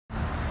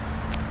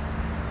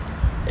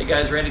Hey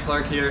guys, Randy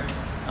Clark here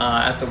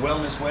at the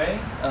Wellness Way,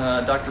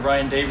 Dr.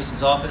 Ryan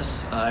Davis's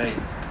office.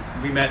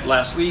 We met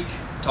last week,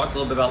 talked a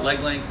little bit about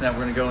leg length. Now we're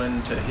going to go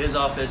into his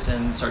office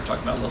and start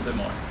talking about a little bit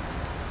more.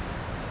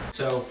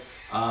 So,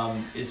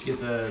 is to get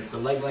the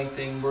leg length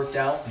thing worked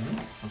out.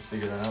 Let's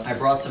figure that out. I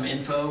brought some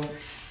info,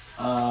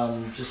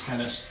 just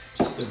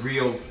the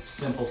real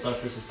simple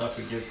stuff. This is stuff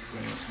we give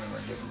when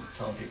we're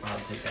telling people how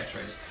to take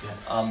x-rays.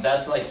 Yeah.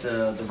 That's like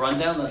the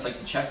rundown, that's like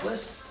the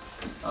checklist.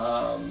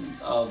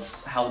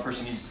 Of how the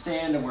person needs to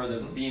stand and where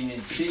the beam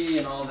needs to be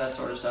and all of that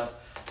sort of stuff.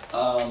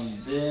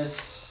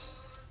 Here's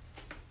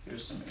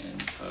some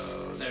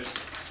info. There's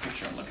the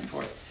picture I'm looking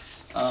for.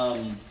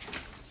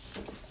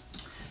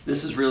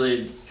 This is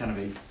really kind of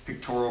a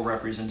pictorial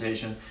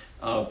representation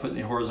of putting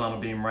the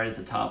horizontal beam right at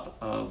the top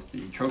of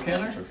the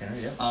trochanter.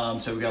 Yeah.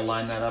 So we got to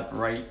line that up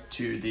right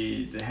to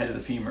the head of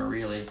the femur,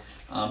 really.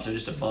 So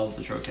just above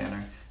the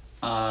trochanter.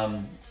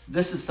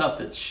 This is stuff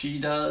that she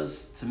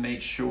does to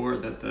make sure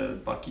that the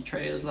bucky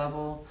tray is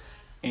level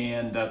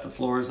and that the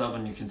floor is level.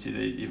 And you can see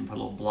they even put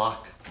a little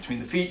block between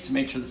the feet to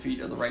make sure the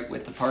feet are the right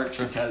width apart.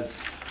 Because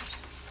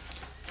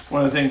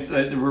one of the things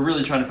that we're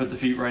really trying to put the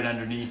feet right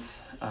underneath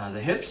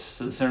the hips,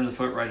 so the center of the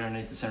foot right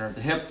underneath the center of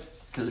the hip.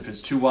 Because if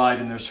it's too wide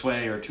in their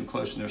sway or too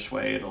close in their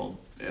sway, it'll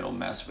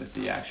mess with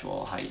the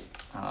actual height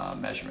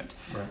measurement.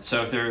 Right.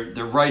 So if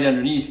they're right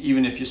underneath,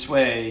 even if you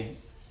sway,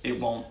 it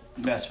won't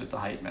mess with the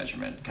height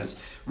measurement, because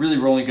really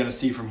we're only going to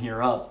see from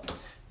here up.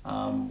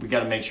 We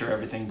got to make sure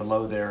everything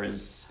below there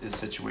is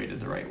situated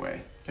the right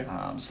way, okay.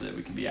 So that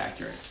we can be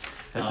accurate.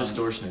 That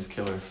distortion is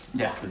killer.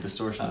 Yeah, the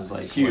distortion is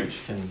like huge.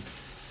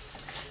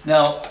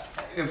 Now,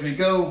 if we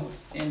go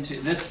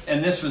into this,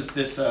 and this is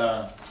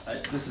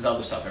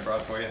other stuff I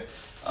brought for you.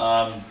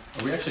 Are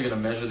we actually going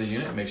to measure the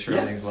unit and make sure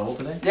everything's level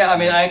today? Yeah, I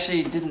mean, I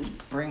actually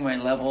didn't bring my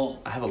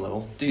level. I have a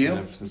level. Do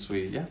you? Since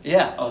we,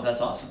 Yeah. Oh,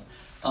 that's awesome.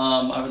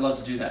 I would love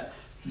to do that.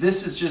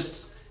 This is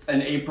just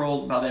in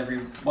April, about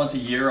once a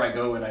year I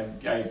go and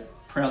I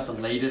print out the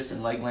latest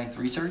in leg length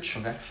research.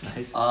 Okay,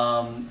 nice.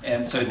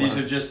 And so these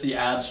are just the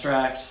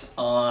abstracts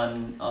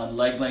on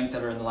leg length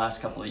that are in the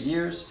last couple of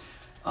years.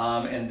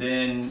 And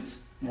then,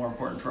 more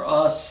important for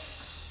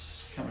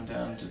us, coming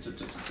down to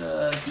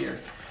here,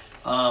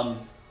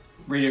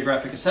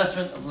 radiographic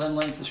assessment of limb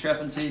length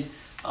discrepancy.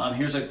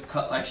 Here's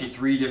actually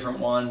 3 different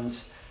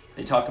ones.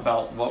 They talk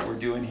about what we're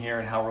doing here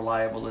and how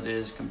reliable it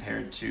is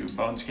compared to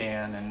bone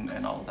scan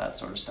and all of that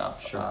sort of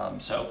stuff. Sure.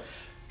 So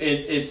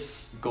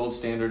it's gold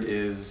standard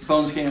is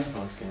bone scan.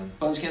 Bone scan.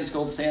 Bone scan's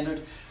gold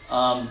standard.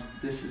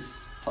 This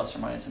is plus or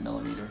minus a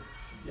millimeter.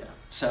 Yeah.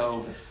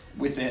 So that's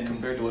within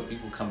compared to what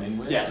people come in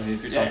with. Yes. I mean,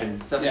 if you're talking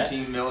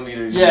 17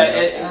 millimeters.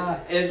 Yeah.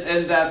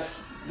 And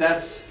that's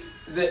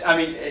I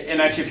mean,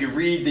 and actually, if you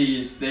read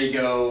these, they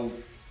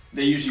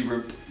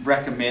usually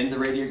recommend the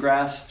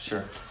radiograph.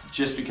 Sure.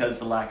 Just because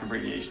the lack of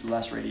radiation,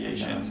 less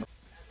radiation. Yeah.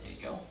 There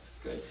you go.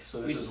 Good.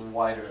 So this is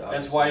wider.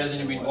 That's wider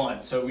than we'd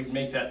want. So we'd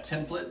make that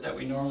template that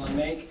we normally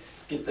make.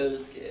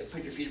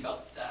 Put your feet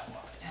about that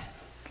wide.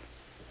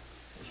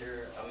 If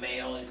you're a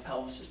male, your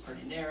pelvis is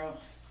pretty narrow.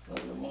 A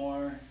little bit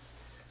more.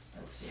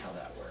 Let's see how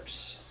that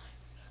works.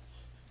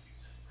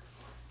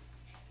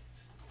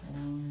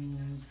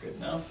 Good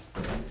enough.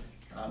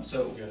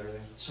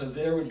 So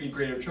there would be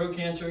greater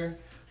trochanter.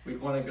 We'd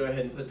want to go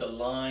ahead and put the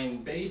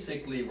line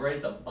basically right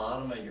at the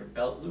bottom of your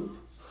belt loop.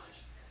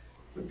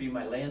 Would be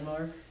my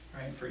landmark,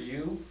 right, for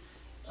you.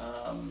 Let's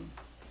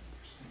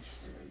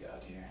see what we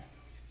got here.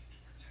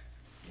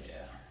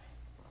 Yeah.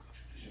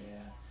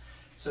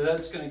 So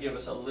that's going to give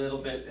us a little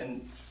bit,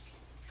 and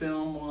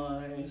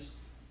film-wise,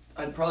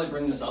 I'd probably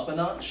bring this up a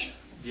notch.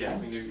 Yeah, I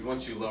mean,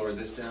 once you lower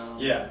this down.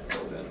 Yeah.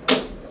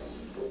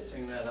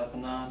 Bring that up a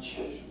notch.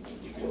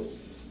 You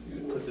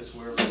can put this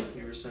wherever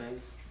you were saying.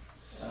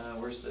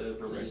 Where's the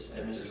release?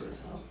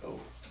 Oh,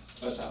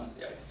 that's on.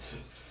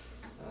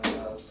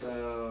 Yeah.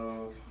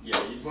 So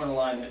yeah, you'd want to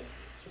line it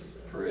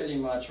pretty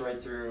much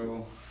right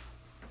through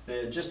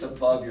just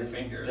above your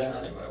fingers.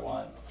 Really, what I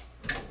want.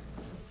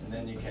 And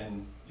then you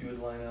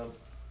would line up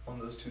on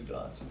those 2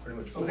 dots and pretty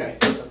much put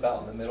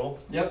about in the middle.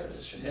 Yep.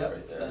 Yep.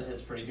 Right there. That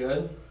hits pretty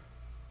good.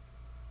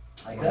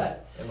 Like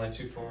that. Am I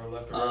too far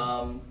left or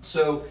right?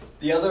 So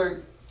the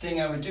other thing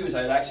I would do is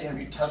I'd actually have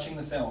you touching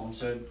the film,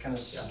 so it'd kind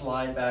of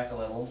slide back a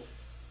little.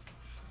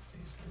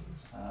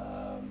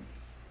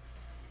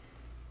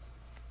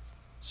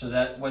 So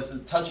that what the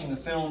touching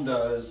the film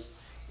does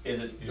is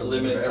it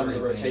eliminates some of the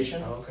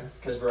rotation,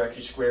 because we're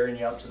actually squaring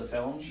you up to the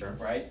film,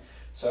 right?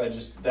 So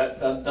that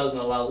doesn't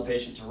allow the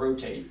patient to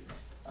rotate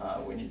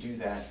when you do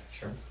that.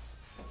 Sure.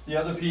 The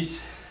other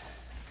piece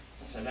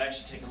is I'd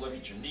actually take a look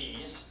at your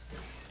knees,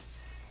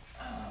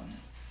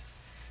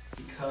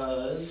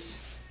 because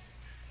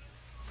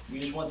we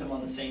just want them on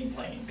the same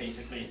plane,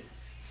 basically.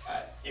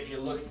 If you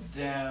look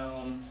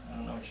down, I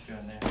don't know what you're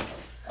doing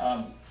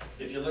there.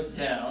 If you look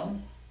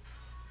down,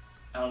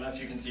 I don't know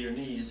if you can see your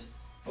knees,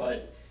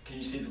 but can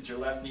you see that your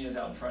left knee is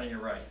out in front of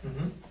your right?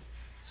 Mm-hmm.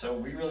 So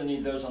we really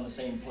need those on the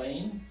same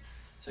plane.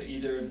 So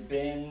either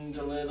bend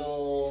a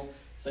little,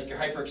 it's like you're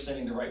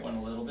hyperextending the right one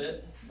a little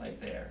bit, like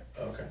there.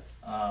 Okay.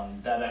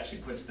 that actually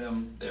puts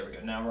them, there we go,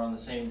 now we're on the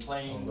same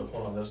plane.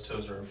 Hold on, those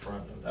toes are in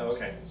front of Oh, those.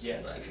 okay,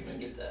 yes, if you can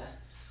get the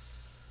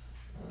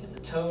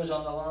toes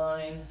on the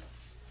line.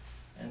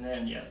 And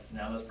then, yeah,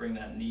 now let's bring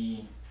that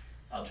knee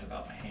out to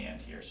about my hand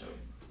here. So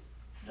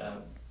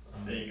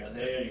there you go,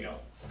 there you go.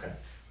 Okay.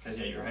 Because,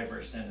 yeah, you're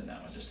hyperextending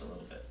that one just a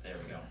little bit. There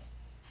we go.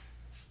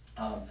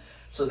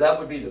 So that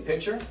would be the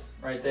picture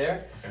right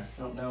there. Okay.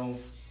 I don't know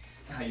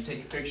how you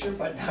take a picture,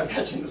 but now I'm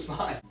catching the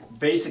spine.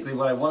 Basically,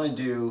 what I want to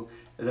do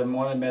is I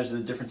want to measure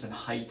the difference in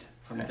height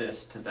from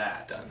this to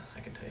that. Done.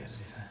 I can tell you how to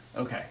do that.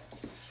 Okay.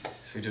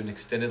 So we do an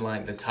extended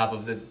line, the top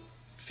of the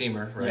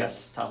femur, right?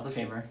 Yes, top of the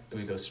femur.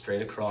 We go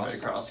straight across.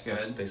 Straight across, So good.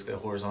 it's basically a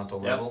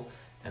horizontal level,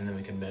 and then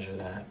we can measure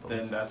that. But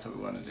Then that's what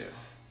we want to do.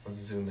 let's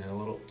zoom in a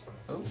little.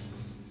 Oh,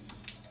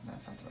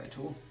 that's not the right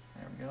tool.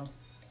 There we go.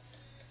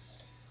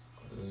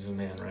 Let's zoom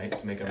in, right,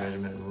 to make our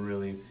measurement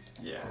really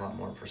a lot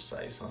more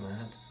precise on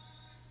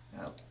that.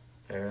 Yep.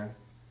 There.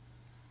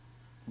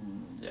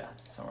 Yeah,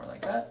 somewhere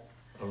like that.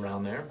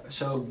 Around there.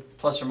 So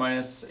plus or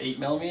minus 8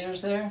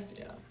 millimeters there.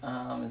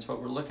 Yeah. Is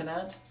what we're looking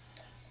at.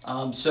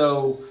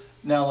 So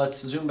now let's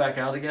zoom back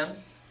out again.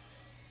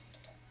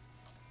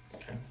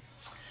 Okay.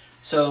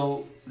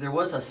 So there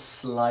was a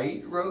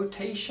slight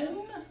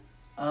rotation,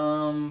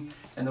 and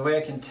the way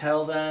I can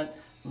tell that,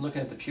 I'm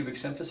looking at the pubic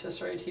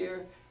symphysis right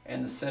here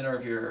and the center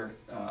of your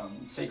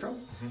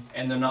sacrum,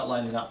 and they're not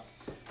lining up.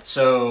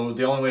 So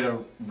the only way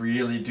to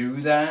really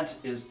do that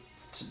is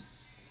to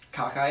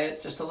cockeye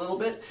it just a little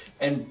bit,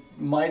 and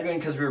might have been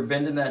because we were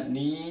bending that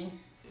knee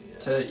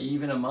to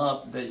even them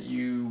up that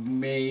you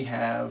may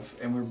have,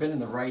 and we're bending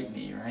the right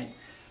knee, right?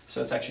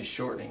 So it's actually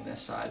shortening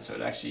this side. So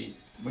it actually,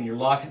 when you're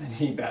locking the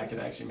knee back, it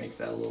actually makes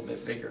that a little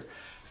bit bigger.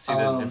 See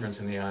the difference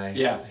in the eye?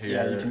 Yeah,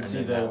 here, you can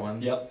see that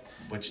one. Yep.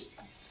 Which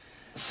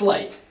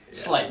slight,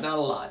 not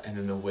a lot. And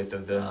then the width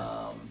of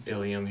the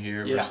ilium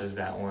here versus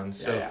that one.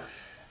 So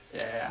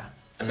yeah.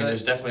 I mean,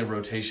 there's definitely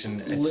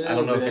rotation. I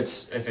don't know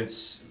if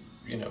it's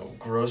you know,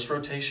 gross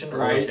rotation,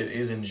 or if it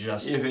isn't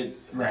just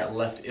that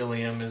left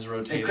ilium is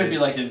rotated. It could be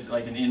like an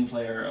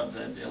inflare of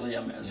the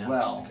ilium as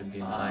well. It could be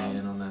an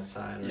eye-in on that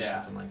side or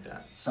something like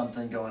that.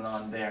 Something going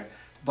on there.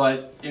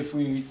 But if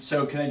we,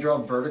 so can I draw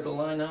a vertical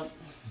line up?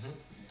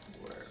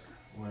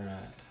 Where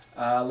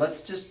at?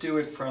 Let's just do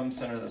it from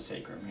center of the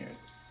sacrum here.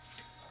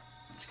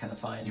 It's kind of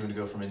fine. You want to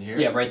go from in here?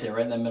 Yeah, right there,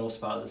 right in the middle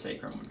spot of the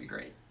sacrum would be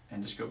great.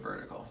 And just go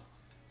vertical.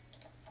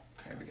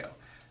 There we go.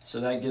 So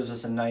that gives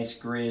us a nice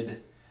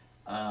grid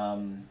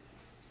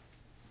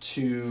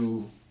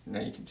to, now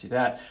you can see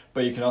that,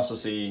 but you can also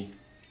see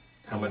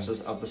how much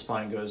of the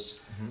spine goes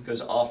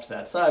off to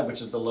that side,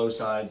 which is the low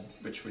side,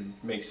 which would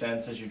make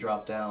sense as you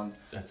drop down.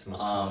 That's the most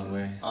common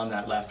way. On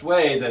that left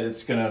way, that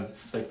it's gonna,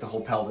 like the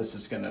whole pelvis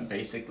is gonna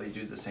basically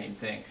do the same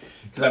thing.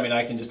 Because I mean,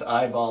 I can just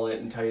eyeball it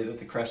and tell you that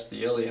the crest of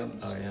the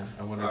iliums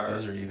I wonder if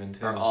those are even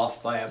too. Are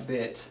off by a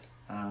bit.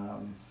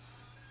 Not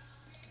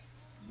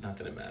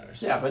that it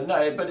matters. Yeah, but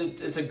no, but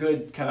it's a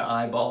good kind of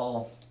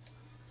eyeball.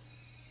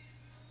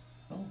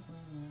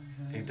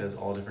 It does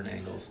all different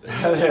angles.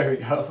 There we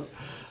go.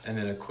 And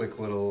then a quick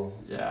little...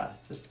 Yeah,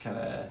 just kind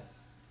of,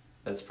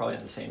 that's probably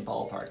in the same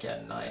ballpark,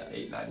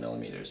 8-9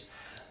 millimeters.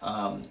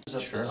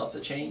 Of the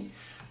chain.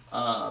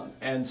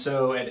 And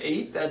so at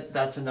 8,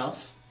 that's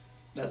enough.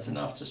 That's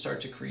enough to start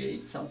to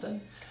create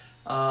something.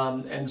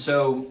 And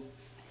so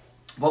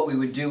what we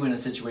would do in a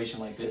situation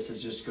like this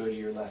is just go to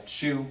your left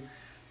shoe,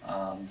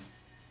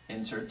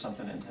 insert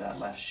something into that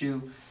left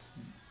shoe,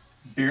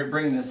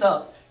 bring this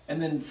up,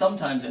 and then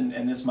sometimes,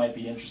 and this might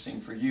be interesting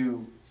for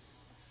you,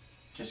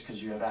 just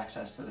because you have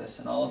access to this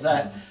and all of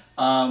that,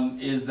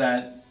 is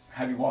that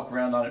have you walk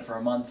around on it for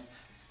a month,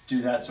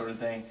 do that sort of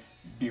thing,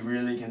 be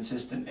really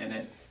consistent in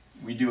it.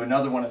 We do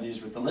another one of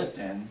these with the lift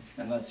in,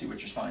 and let's see what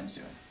your spine's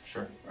doing.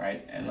 Sure.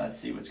 Right, and let's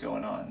see what's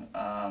going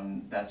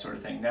on, that sort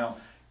of thing. Now,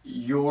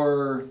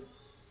 you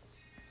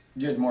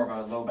had more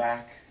of a low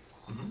back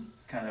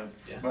kind of,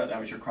 but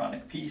that was your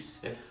chronic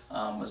piece,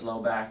 was low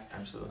back.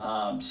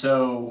 Absolutely.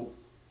 So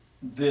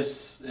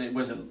this,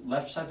 was it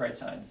left side, right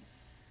side?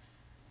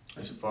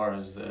 As far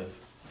as the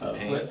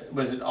pain.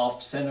 Was it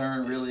off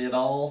center really at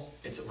all?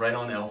 It's right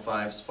on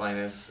L5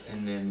 spinous,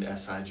 and then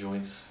SI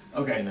joints.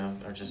 Okay. You know,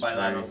 are just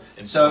bilateral. very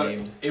inflamed.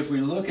 So if we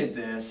look at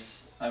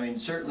this, I mean,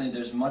 certainly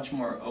there's much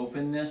more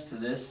openness to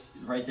this.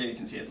 Right there, you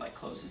can see it like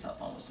closes up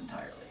almost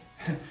entirely.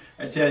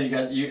 Right, see how you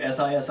got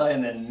SI,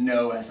 and then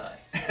no SI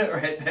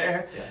right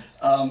there.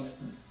 Yeah.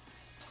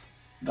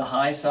 The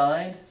high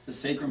side, the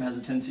sacrum has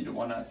a tendency to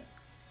want to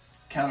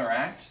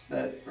counteract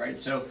that, right?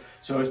 So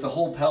if the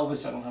whole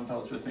pelvis, I don't have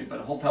pelvis with me,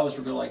 but a whole pelvis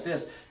would go like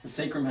this, the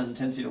sacrum has a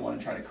tendency to want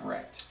to try to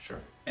correct. Sure.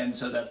 And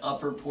so that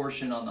upper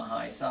portion on the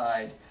high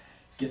side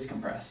gets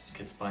compressed.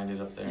 Gets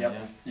binded up there. Yep.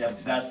 Yeah. Yep.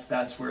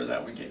 That's where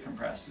that would get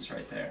compressed, is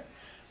right there.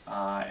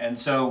 And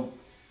so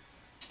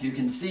you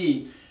can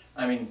see,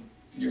 I mean,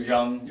 you're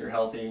young, you're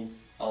healthy,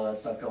 all that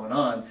stuff going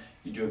on.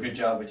 You do a good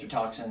job with your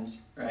toxins,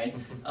 right?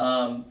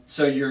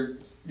 So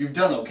you've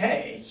done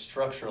okay.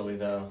 Structurally,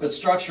 though. But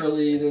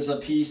structurally, there's a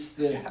piece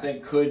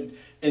that could,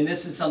 and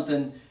this is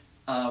something,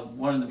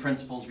 one of the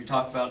principles we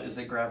talk about is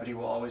that gravity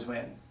will always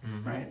win,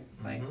 right?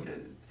 Like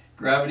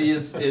gravity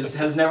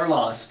has never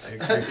lost.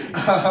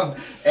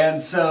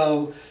 And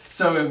so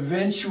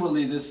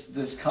eventually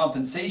this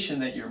compensation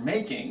that you're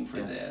making for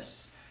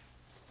this,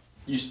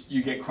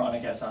 you get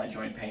chronic SI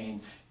joint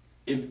pain.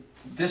 If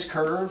this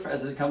curve,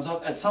 as it comes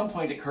up, at some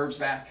point it curves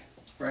back,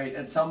 right?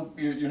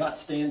 You're not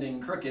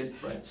standing crooked,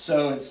 right.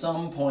 So at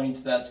some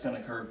point that's going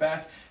to curve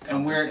back,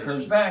 and where it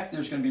curves back,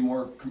 there's going to be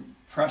more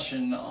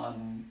compression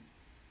on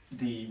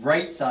the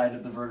right side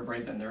of the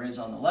vertebrae than there is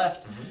on the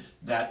left.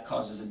 That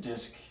causes a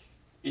disc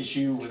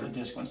issue where the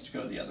disc wants to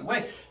go the other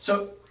way.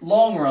 So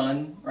long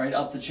run, right,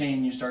 up the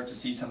chain, you start to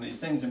see some of these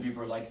things, and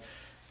people are like,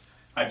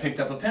 I picked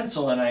up a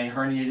pencil and I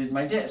herniated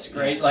my disc,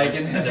 right? Like,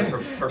 and they're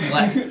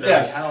perplexed.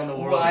 They're like, how in the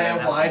world?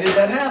 Why did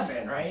that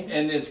happen, right?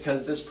 And it's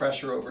because this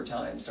pressure over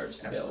time starts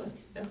to build.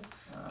 Yeah.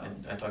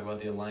 And I talk about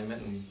the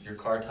alignment and your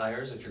car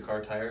tires. If your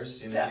car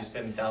tires, you know, you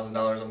spend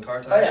 $1,000 on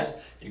car tires,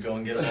 you go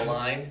and get them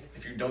aligned.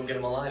 If you don't get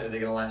them aligned, are they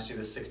going to last you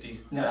the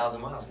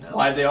 60,000 miles? No.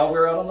 Why they all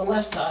wear out on the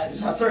left side?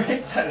 It's not the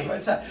right side of my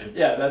side.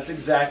 Yeah, that's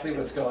exactly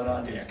what's going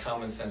on here. It's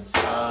common sense.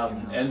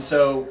 And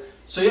so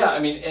yeah, I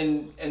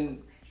mean,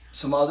 and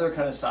some other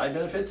kind of side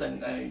benefits,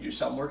 and you do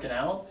some working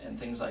out and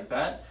things like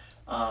that.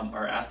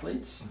 Our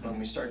athletes, when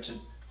we start to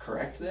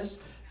correct this,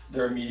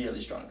 they're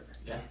immediately stronger.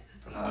 Yeah.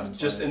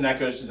 And that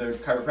goes to the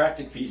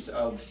chiropractic piece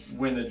of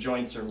when the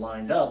joints are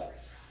lined up,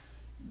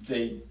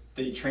 they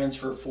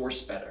transfer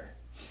force better.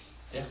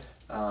 Yeah.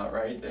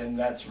 Right, and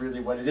that's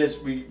really what it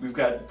is. We've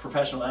got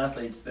professional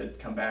athletes that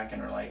come back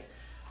and are like,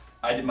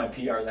 I did my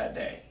PR that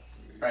day.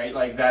 Right,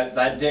 like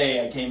that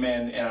day I came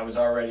in and I was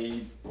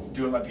already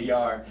doing my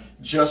PR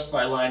just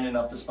by lining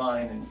up the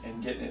spine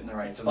and getting it in the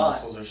right spot. The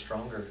muscles are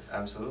stronger,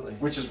 absolutely.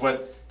 Which is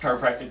what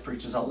chiropractic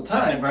preaches all the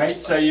time, right?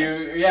 So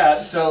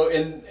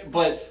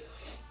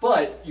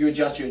but you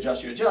adjust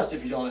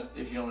if you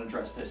don't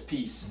address this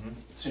piece.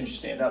 As soon as you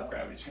stand up,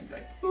 gravity's gonna be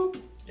like boop.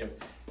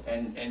 Yep.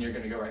 And you're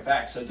gonna go right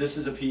back. So this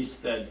is a piece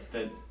that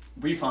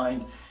we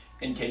find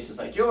in cases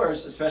like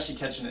yours, especially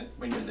catching it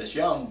when you're this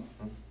young.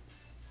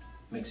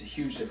 Makes a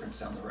huge difference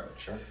down the road.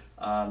 Sure.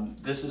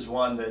 This is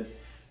one that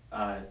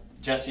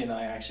Jesse and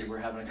I actually were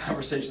having a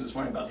conversation this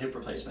morning about hip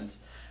replacements,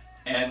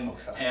 and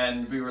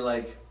we were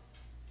like,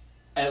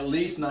 at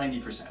least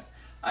 90%.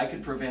 I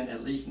could prevent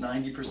at least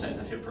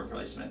 90% of hip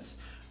replacements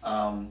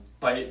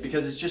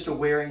because it's just a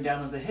wearing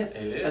down of the hip.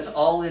 It is. That's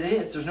all it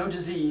is. There's no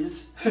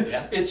disease.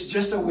 Yeah. It's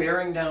just a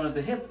wearing down of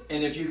the hip,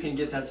 and if you can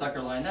get that sucker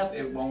lined up,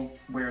 it won't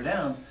wear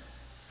down.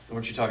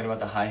 Weren't you talking about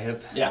the high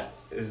hip? Yeah.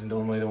 Is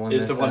normally the one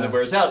that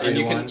wears out, and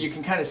you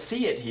can kind of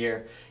see it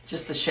here,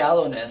 just the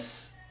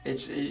shallowness. I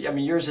mean,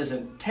 yours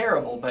isn't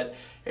terrible, but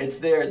it's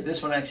there.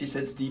 This one actually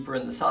sits deeper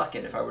in the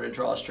socket. If I were to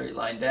draw a straight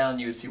line down,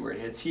 you would see where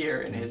it hits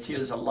here, and it hits here.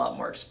 There's a lot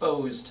more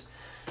exposed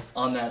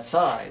on that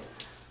side.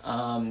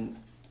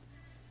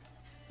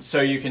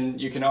 So you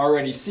can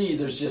already see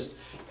there's just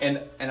and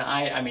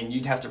I mean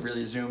you'd have to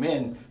really zoom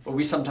in, but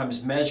we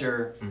sometimes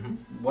measure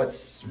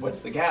what's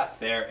the gap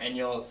there, and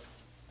you'll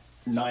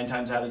 9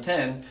 times out of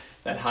 10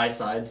 that high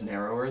side's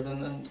narrower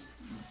than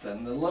the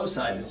low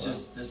side. It's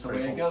just the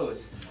way it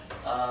goes.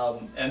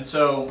 And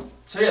so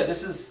yeah,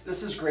 this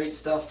is great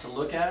stuff to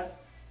look at.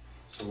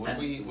 So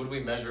would we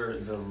measure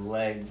the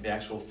leg, the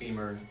actual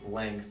femur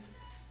length?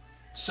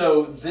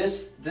 So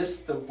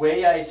the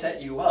way I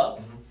set you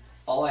up,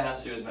 all I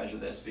have to do is measure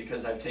this,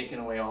 because I've taken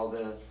away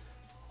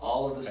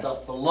all of the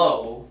stuff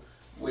below,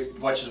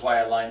 which is why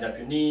I lined up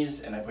your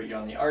knees and I put you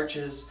on the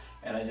arches.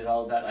 And I did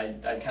all of that.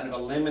 I kind of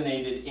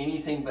eliminated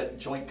anything but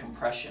joint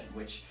compression,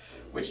 which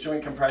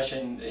joint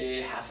compression,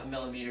 0.5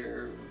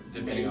 millimeter.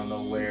 Depending on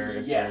the wear,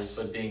 yes,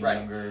 but being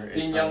younger.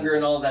 Being younger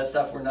and all of that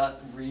stuff, we're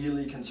not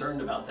really concerned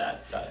about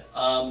that. Got it.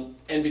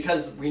 And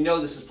because we know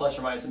this is plus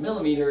or minus a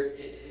millimeter,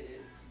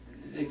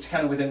 it's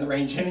kind of within the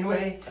range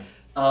anyway.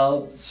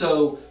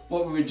 So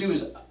what we would do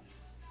is,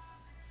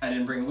 I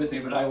didn't bring it with me,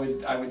 but I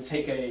would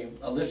take a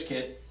lift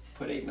kit,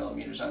 put 8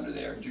 millimeters under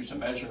there, do some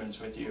measurements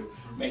with you,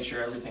 make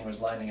sure everything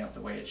was lining up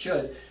the way it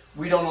should.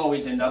 We don't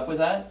always end up with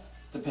that,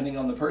 depending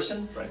on the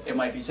person. Right. It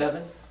might be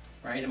 7,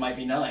 right? It might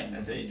be 9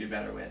 that they do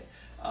better with,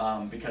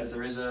 because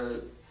there is a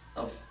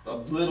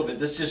little bit.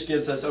 This just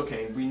gives us,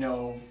 okay, we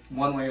know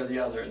one way or the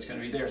other it's going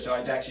to be there. So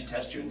I'd actually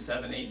test you in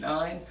 7, 8,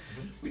 9.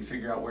 We'd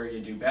figure out where you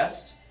do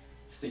best,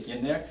 stick you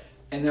in there.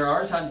 And there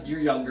are times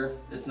you're younger,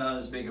 it's not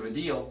as big of a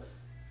deal.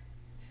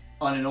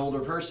 On an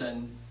older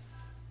person,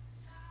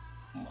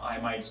 I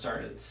might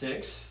start at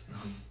 6.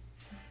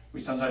 We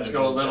sometimes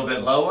go a little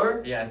bit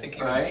lower. Yeah, I think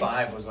even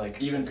 5 was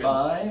like even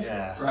 5.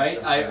 Yeah, right.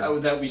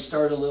 That we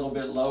start a little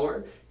bit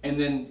lower, and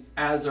then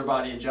as their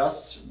body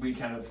adjusts, we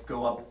kind of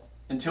go up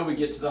until we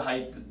get to the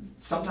height.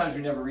 Sometimes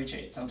we never reach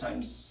 8.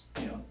 Sometimes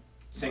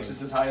 6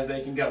 is as high as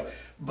they can go.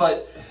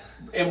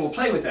 And we'll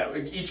play with that.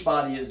 Each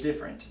body is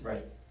different.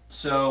 Right.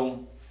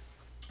 So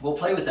we'll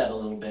play with that a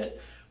little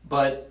bit,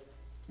 but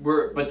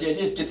the idea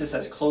is to get this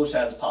as close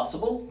as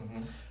possible.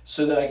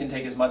 So that I can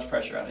take as much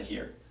pressure out of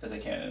here as I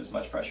can, and as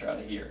much pressure out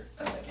of here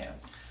as I can.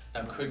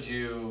 Now, could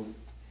you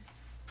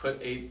put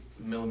 8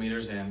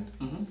 millimeters in,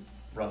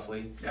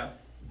 roughly. Yeah.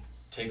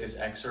 Take this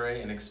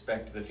X-ray and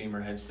expect the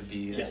femur heads to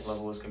be as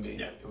level as can be.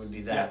 Yeah. It would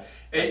be that.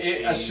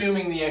 Yeah.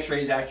 Assuming the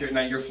X-ray is accurate,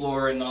 not your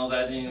floor and all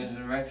that,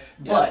 right?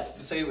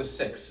 But say it was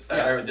 6,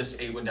 or this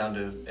 8 went down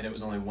to, and it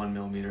was only 1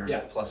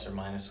 millimeter plus or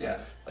minus. Yeah.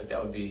 Like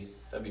that'd be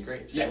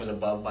great. Say it was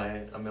above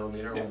by a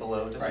millimeter or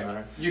below, it doesn't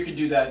matter. You could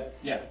do that,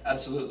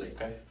 absolutely.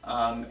 Okay.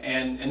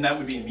 And that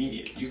would be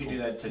immediate. You could do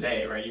that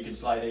today, right? You could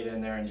slide it in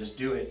there and just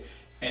do it,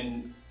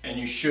 and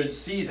you should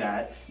see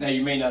that. Now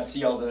you may not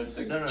see all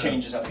the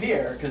changes up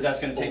here because that's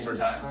going to take some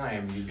time. Over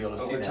time, you'd be able to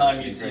see that. Over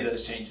time, you'd see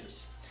those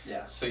changes.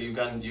 Yeah. So you've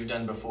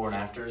done before and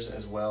afters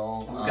as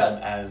well. We've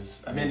got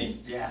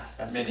many. Yeah,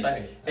 that's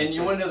exciting. And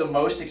you want to know the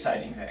most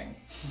exciting thing?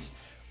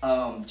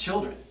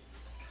 Children,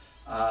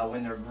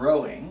 when they're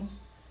growing,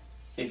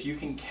 if you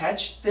can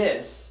catch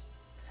this,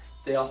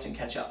 they often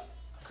catch up.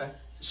 Okay.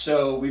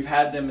 So we've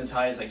had them as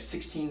high as like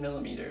 16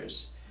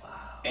 millimeters. Wow.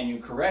 And you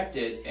correct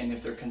it, and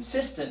if they're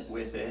consistent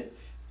with it,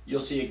 you'll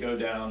see it go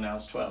down. Now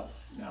it's 12.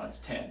 Now it's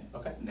 10.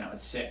 Okay. Now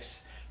it's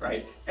 6.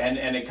 Right, and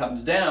it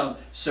comes down.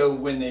 So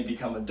when they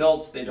become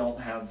adults, they don't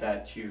have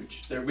that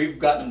huge. We've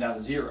gotten them down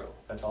to 0.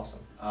 That's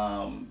awesome.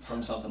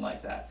 From something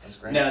like that. That's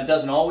great. Now it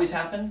doesn't always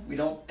happen.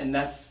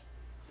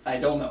 I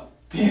don't know.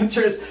 The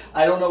answer is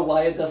I don't know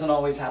why it doesn't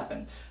always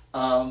happen.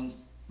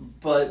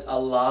 But a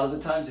lot of the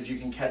times, if you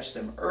can catch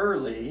them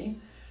early,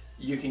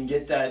 you can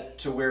get that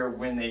to where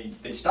when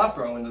they stop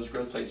growing, when those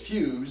growth plates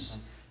fuse,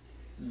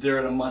 they're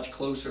at a much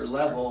closer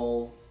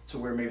level to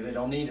where maybe they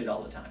don't need it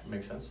all the time.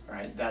 Makes sense.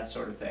 Right, that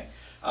sort of thing.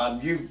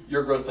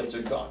 Your growth plates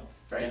are gone,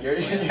 right?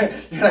 Yeah.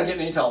 You're not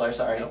getting any taller.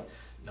 Sorry, Nope.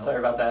 Sorry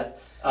about that.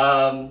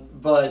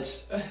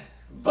 But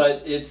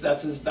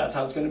that's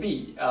how it's going to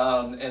be.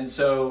 And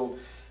so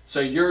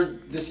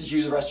this is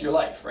you the rest of your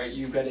life, right?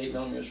 You've got 8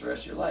 millimeters for the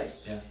rest of your life.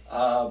 Yeah.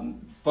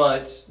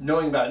 But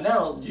knowing about it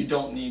now, you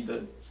don't need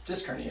the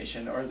disc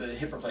herniation or the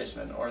hip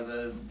replacement or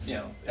the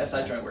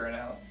SI joint wearing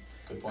out.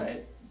 Good point.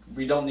 Right?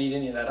 We don't need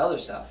any of that other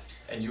stuff.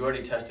 And you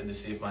already tested to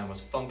see if mine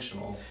was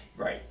functional.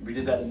 Right. We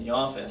did that in the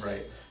office.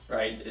 Right.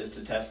 Right, is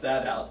to test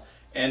that out.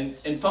 And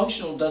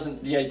functional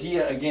doesn't, the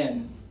idea,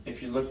 again,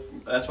 if you look,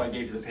 that's why I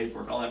gave you the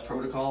paperwork, all that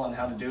protocol on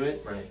how to do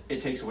it, right. It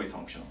takes away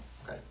functional.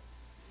 Okay.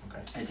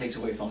 It takes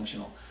away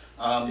functional.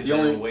 Is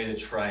there a way to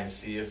try and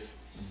see if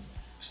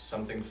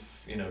something,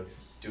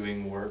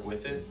 doing work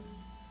with it,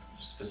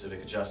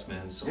 specific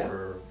adjustments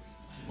or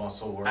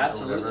muscle work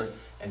or whatever,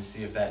 and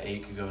see if that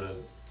 8 could go to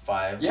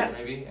 5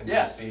 maybe, and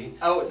just see?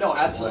 Oh, no,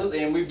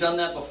 absolutely, and we've done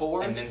that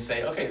before. And then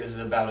say, okay, this is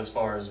about as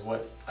far as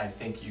what I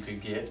think you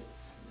could get.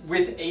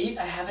 With 8,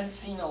 I haven't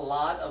seen a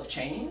lot of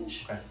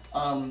change.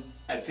 Okay.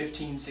 At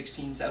 15,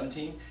 16,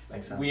 17,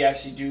 makes sense. We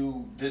actually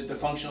do, the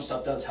functional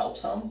stuff does help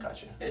some.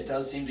 Gotcha. It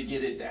does seem to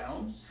get it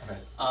down. Okay.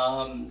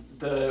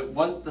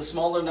 The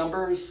smaller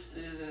numbers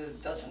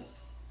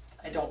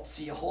I don't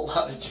see a whole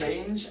lot of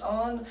change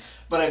on,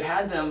 but I've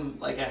had them,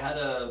 like I had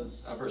a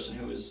person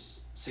who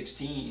was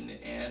 16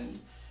 and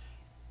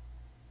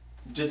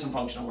did some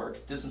functional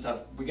work, did some stuff.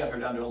 We got her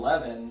down to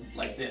 11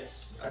 like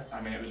this. Okay.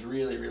 I mean, it was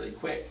really, really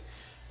quick.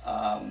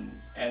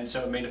 And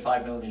so it made a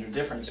 5 millimeter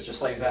difference,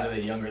 just like that.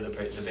 The younger the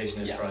patient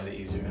is, probably the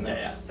easier, and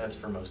that's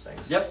for most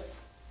things. Yep.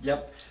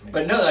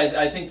 But no,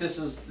 I think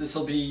this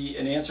will be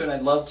an answer, and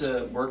I'd love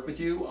to work with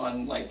you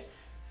on like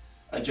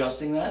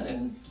adjusting that.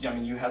 And I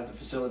mean, you have the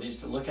facilities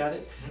to look at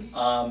it.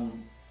 Mm-hmm.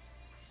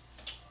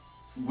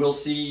 We'll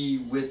see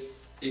with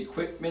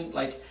equipment,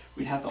 like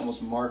we'd have to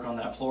almost mark on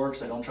that floor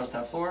because I don't trust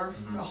that floor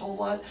a whole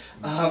lot.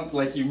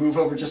 Like you move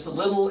over just a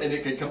little and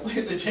it could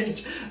completely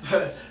change,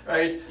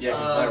 right? Yeah,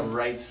 because my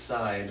right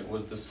side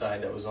was the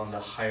side that was on the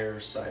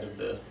higher side of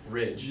the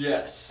ridge.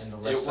 Yes, and the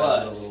left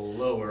side was a little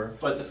lower.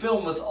 But the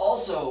film was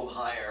also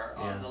higher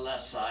on the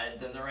left side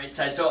than the right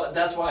side, so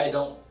that's why I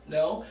don't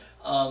know.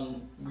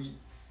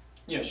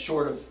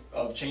 Short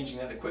of changing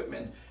that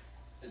equipment,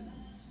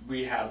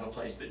 we have a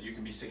place that you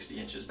can be 60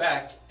 inches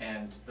back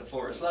and the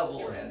floor is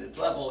level and it's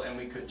level, and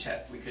we could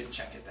check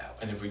it that way.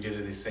 And if we did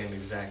it the same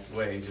exact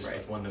way, just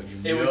with one that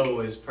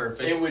is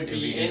perfect, it would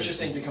be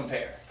interesting to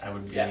compare. I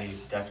would be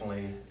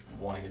definitely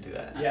wanting to do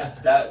that. Yeah,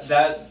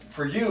 that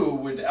for you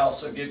would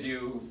also give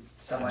you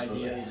some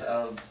ideas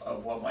of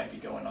what might be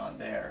going on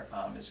there,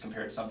 as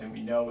compared to something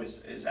we know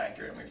is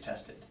accurate and we've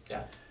tested.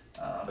 Yeah.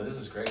 But this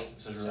is great.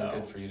 This is really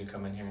good for you to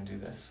come in here and do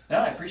this. No,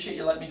 I appreciate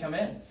you letting me come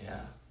in. Yeah,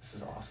 this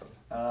is awesome.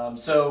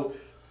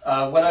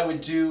 What I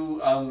would do,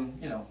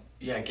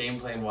 game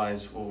plan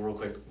wise, real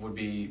quick, would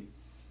be,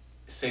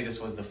 say this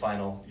was the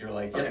final. You're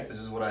like, this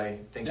is what I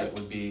think it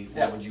would be.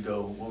 What would you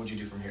go? What would you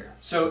do from here?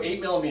 So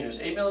 8 millimeters.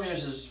 8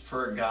 millimeters is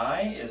for a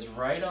guy is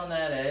right on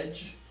that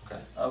edge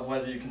of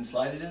whether you can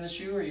slide it in the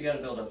shoe or you got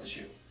to build up the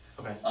shoe.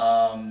 Okay.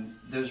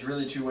 There's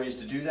really 2 ways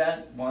to do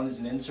that. One is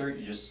an insert.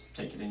 You just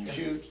take it in your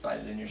shoe,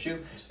 slide it in your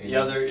shoe. The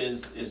other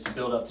is to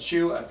build up the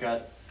shoe. I've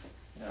got,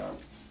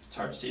 it's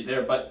hard to see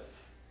there, but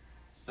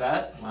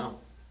that. Wow.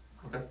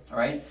 Okay. All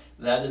right.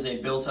 That is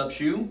a built-up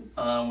shoe.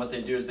 What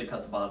they do is they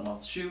cut the bottom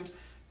off the shoe,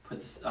 put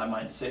this,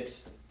 mine's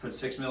 6, put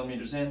 6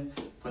 millimeters in,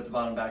 put the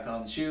bottom back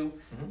on the shoe.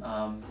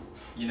 Mm-hmm.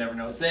 You never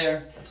know it's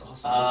there. That's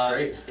awesome. That's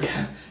great.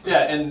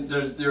 Yeah, and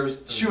there's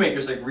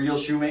shoemakers, like real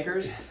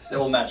shoemakers, that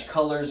will match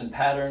colors and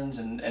patterns,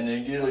 and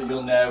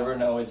you'll never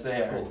know it's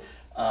there. Cool.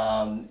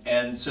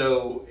 And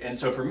so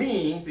for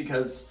me,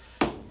 because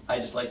I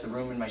just like the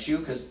room in my shoe,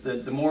 because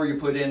the more you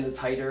put in, the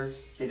tighter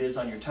it is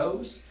on your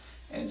toes,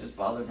 and it just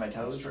bothered my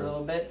toes a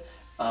little bit.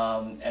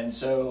 And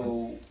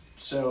so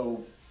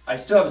I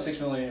still have a 6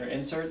 millimeter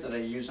insert that I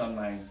use on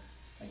my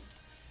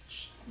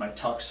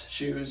Tux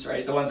shoes,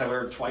 right? The ones I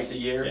wear twice a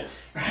year,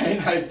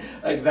 right?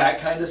 Like that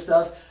kind of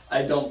stuff.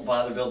 I don't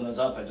bother building those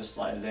up. I just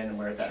slide it in and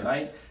wear it that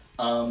night.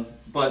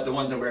 But the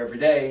ones I wear every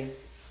day,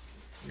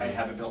 I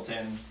have it built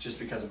in just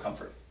because of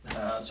comfort.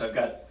 So I've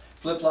got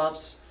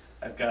flip-flops,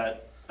 I've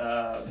got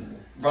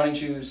running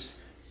shoes,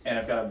 and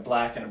I've got a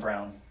black and a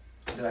brown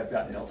that I've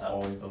got built up.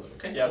 Always built.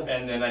 Okay. Yep. Cool.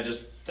 And then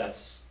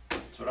that's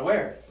what I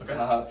wear.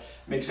 Okay.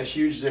 Makes a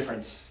huge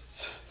difference.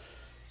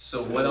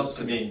 So what else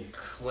could the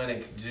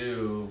clinic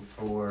do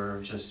for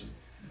just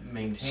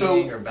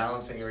maintaining or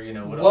balancing, or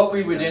what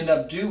we would end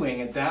up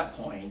doing at that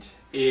point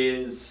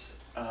is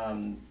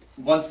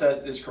once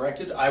that is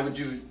corrected, I would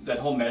do that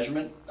whole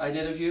measurement I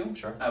did of you.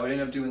 Sure. I would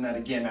end up doing that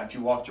again after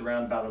you walked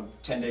around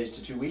about 10 days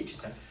to 2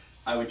 weeks. Okay.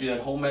 I would do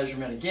that whole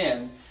measurement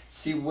again,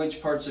 see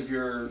which parts of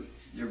your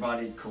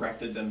body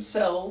corrected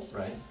themselves,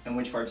 right, and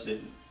which parts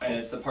didn't. And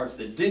it's the parts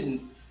that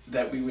didn't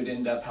that we would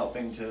end up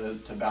helping to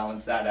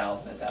balance that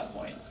out at that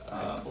point.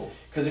 Okay, cool.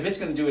 Because if it's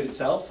going to do it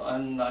itself,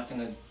 I'm not going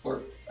to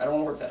work. I don't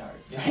want to work that hard.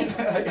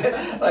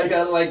 Yeah.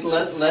 like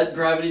let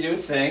gravity do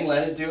its thing.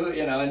 Let it do it,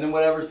 and then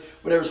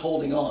whatever's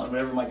holding on,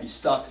 whatever might be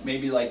stuck.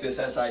 Maybe like this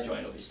SI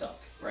joint will be stuck,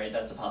 right?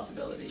 That's a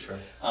possibility. Sure.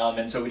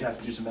 And so we'd have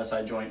to do some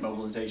SI joint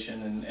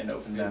mobilization and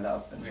open that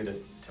up. And we had a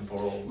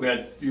temporal.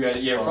 You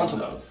had frontal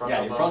bone.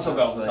 Your frontal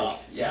bone was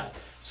off. Yeah.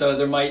 So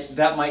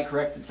that might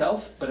correct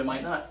itself, but it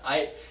might not.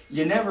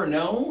 You never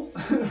know,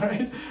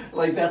 right?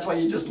 Like that's why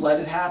you just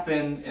let it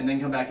happen and then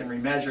come back and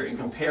remeasure and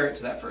compare it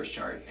to that first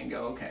chart and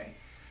go, okay,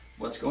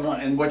 what's going on?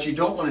 And what you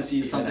don't want to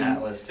see is something.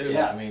 Atlas too.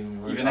 Yeah. I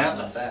mean, we're even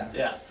Atlas. About that.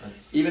 Yeah.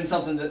 Even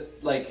something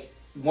that like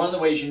one of the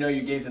ways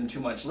you gave them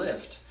too much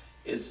lift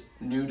is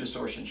new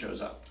distortion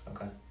shows up.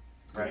 Okay.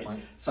 Right.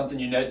 Something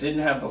you didn't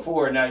have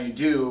before, now you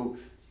do.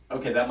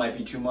 Okay, that might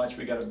be too much.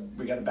 We gotta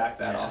back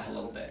that off a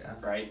little bit,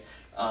 right?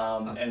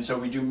 And so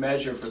we do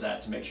measure for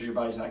that to make sure your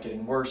body's not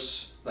getting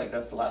worse. Like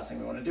that's the last thing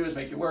we want to do is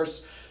make you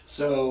worse.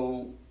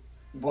 So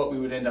what we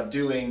would end up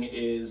doing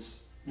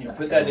is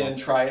put that in,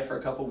 try it for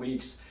a couple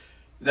weeks.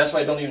 That's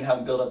why I don't even have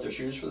them build up their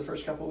shoes for the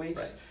first couple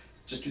weeks. Right.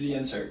 Just do the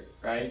insert,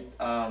 right?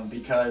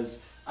 Because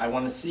I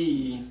want to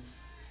see.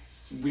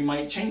 We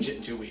might change it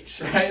in 2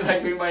 weeks, right?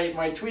 Like we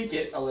might tweak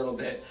it a little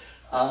bit.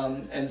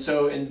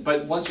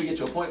 But once we get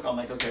to a point where I'm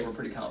like, okay, we're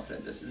pretty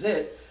confident this is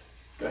it.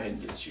 Go ahead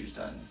and get the shoes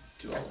done.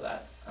 Do all of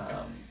that. Okay.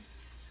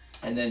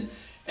 And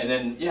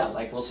then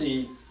like we'll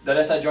see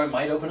that SI joint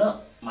might open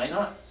up, might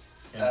not.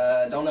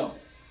 Yeah. Don't know,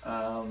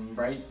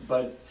 right?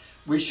 But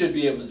we should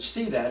be able to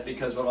see that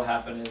because what will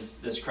happen is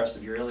this crest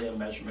of your ilium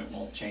measurement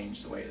won't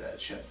change the way that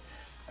it should,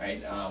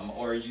 right?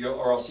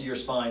 Or I'll see your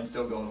spine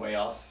still going way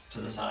off to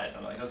the side.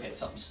 I'm like, okay,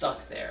 something's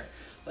stuck there.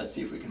 Let's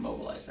see if we can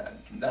mobilize that.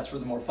 And that's where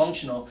the more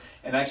functional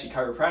and actually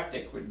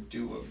chiropractic would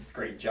do a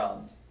great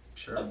job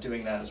of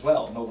doing that as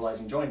well.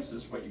 Mobilizing joints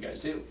is what you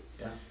guys do.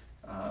 Yeah.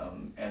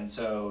 And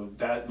so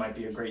that might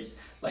be a great,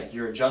 like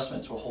your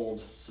adjustments will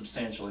hold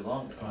substantially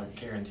longer. Oh, I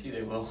guarantee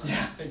they will.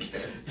 Yeah.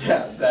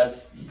 Yeah,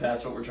 that's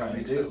what we're trying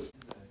to do. Sense.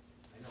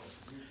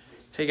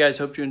 Hey guys,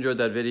 hope you enjoyed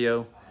that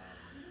video.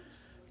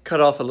 Cut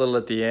off a little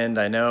at the end,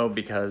 I know,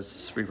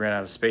 because we ran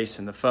out of space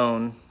in the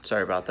phone.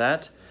 Sorry about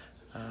that.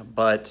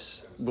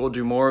 But we'll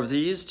do more of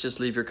these. Just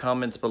leave your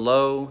comments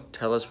below.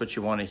 Tell us what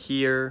you want to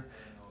hear.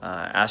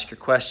 Ask your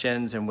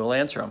questions and we'll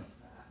answer them.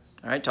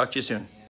 All right, talk to you soon.